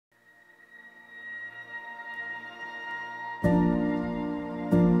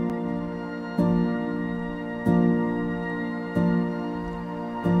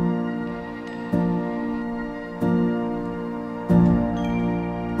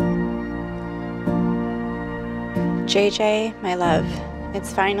JJ, my love,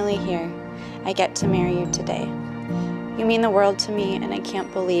 it's finally here. I get to marry you today. You mean the world to me, and I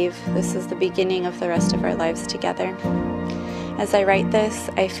can't believe this is the beginning of the rest of our lives together. As I write this,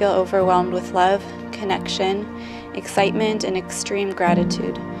 I feel overwhelmed with love, connection, excitement, and extreme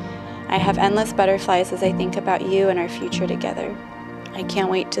gratitude. I have endless butterflies as I think about you and our future together. I can't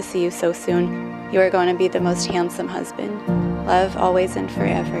wait to see you so soon. You are going to be the most handsome husband. Love, always and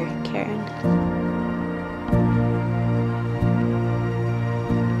forever, Karen.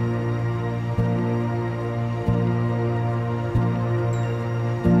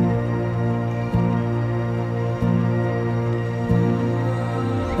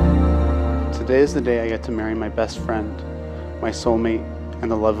 Today is the day I get to marry my best friend, my soulmate,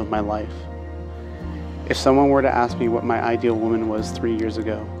 and the love of my life. If someone were to ask me what my ideal woman was 3 years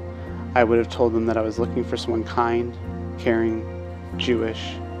ago, I would have told them that I was looking for someone kind, caring,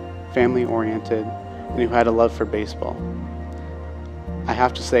 Jewish, family-oriented, and who had a love for baseball. I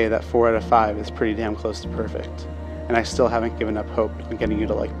have to say that 4 out of 5 is pretty damn close to perfect, and I still haven't given up hope on getting you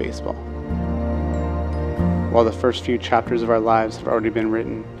to like baseball. While the first few chapters of our lives have already been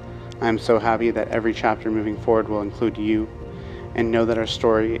written, I am so happy that every chapter moving forward will include you, and know that our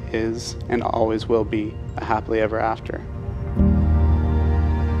story is and always will be a happily ever after.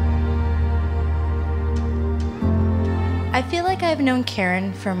 I feel like I've known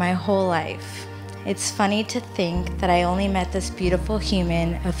Karen for my whole life. It's funny to think that I only met this beautiful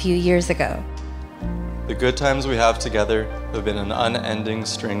human a few years ago. The good times we have together have been an unending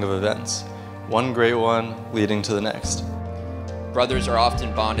string of events, one great one leading to the next. Brothers are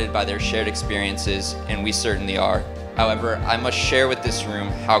often bonded by their shared experiences, and we certainly are. However, I must share with this room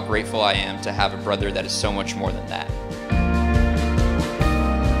how grateful I am to have a brother that is so much more than that.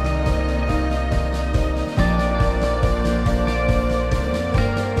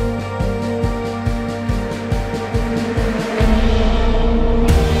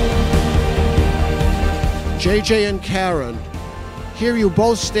 JJ and Karen, here you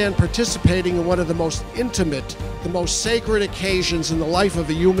both stand participating in one of the most intimate, the most sacred occasions in the life of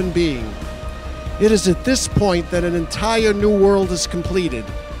a human being. It is at this point that an entire new world is completed,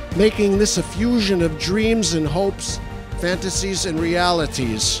 making this a fusion of dreams and hopes, fantasies and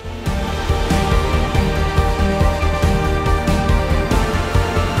realities.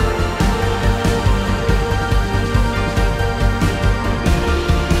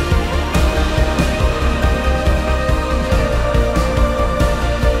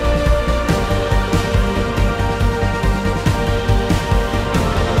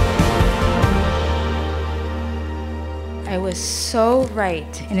 I was so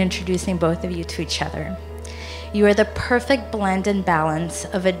right in introducing both of you to each other. You are the perfect blend and balance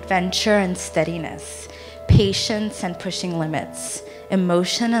of adventure and steadiness, patience and pushing limits,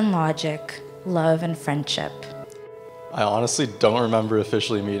 emotion and logic, love and friendship. I honestly don't remember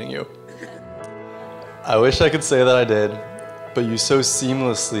officially meeting you. I wish I could say that I did, but you so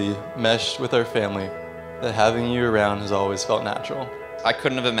seamlessly meshed with our family that having you around has always felt natural. I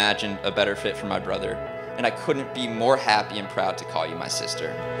couldn't have imagined a better fit for my brother, and I couldn't be more happy and proud to call you my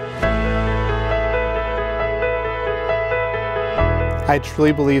sister. I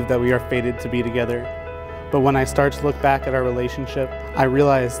truly believe that we are fated to be together, but when I start to look back at our relationship, I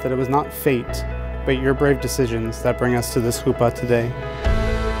realize that it was not fate, but your brave decisions that bring us to this chuppah today.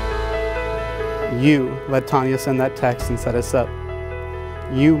 You let Tanya send that text and set us up.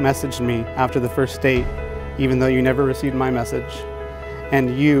 You messaged me after the first date, even though you never received my message.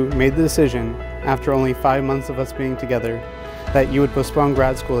 And you made the decision, after only 5 months of us being together, that you would postpone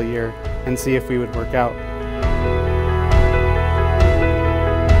grad school a year and see if we would work out.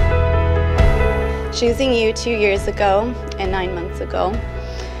 Choosing you 2 years ago and 9 months ago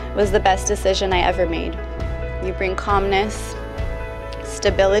was the best decision I ever made. You bring calmness,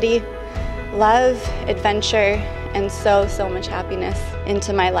 stability, love, adventure, and so much happiness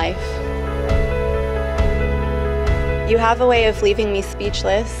into my life. You have a way of leaving me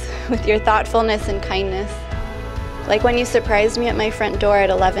speechless with your thoughtfulness and kindness. Like when you surprised me at my front door at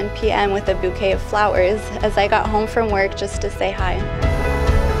 11 p.m. with a bouquet of flowers as I got home from work just to say hi.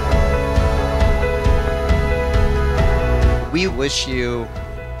 We wish you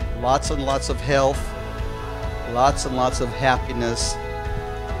lots and lots of health, lots and lots of happiness,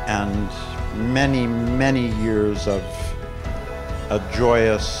 and many, many years of a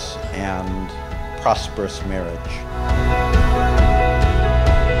joyous and prosperous marriage.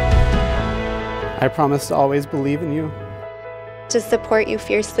 I promise to always believe in you, To support you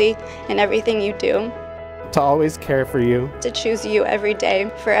fiercely in everything you do. to always care for you, To choose you every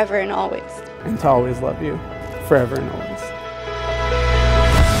day, forever and always. and to always love you, forever and always.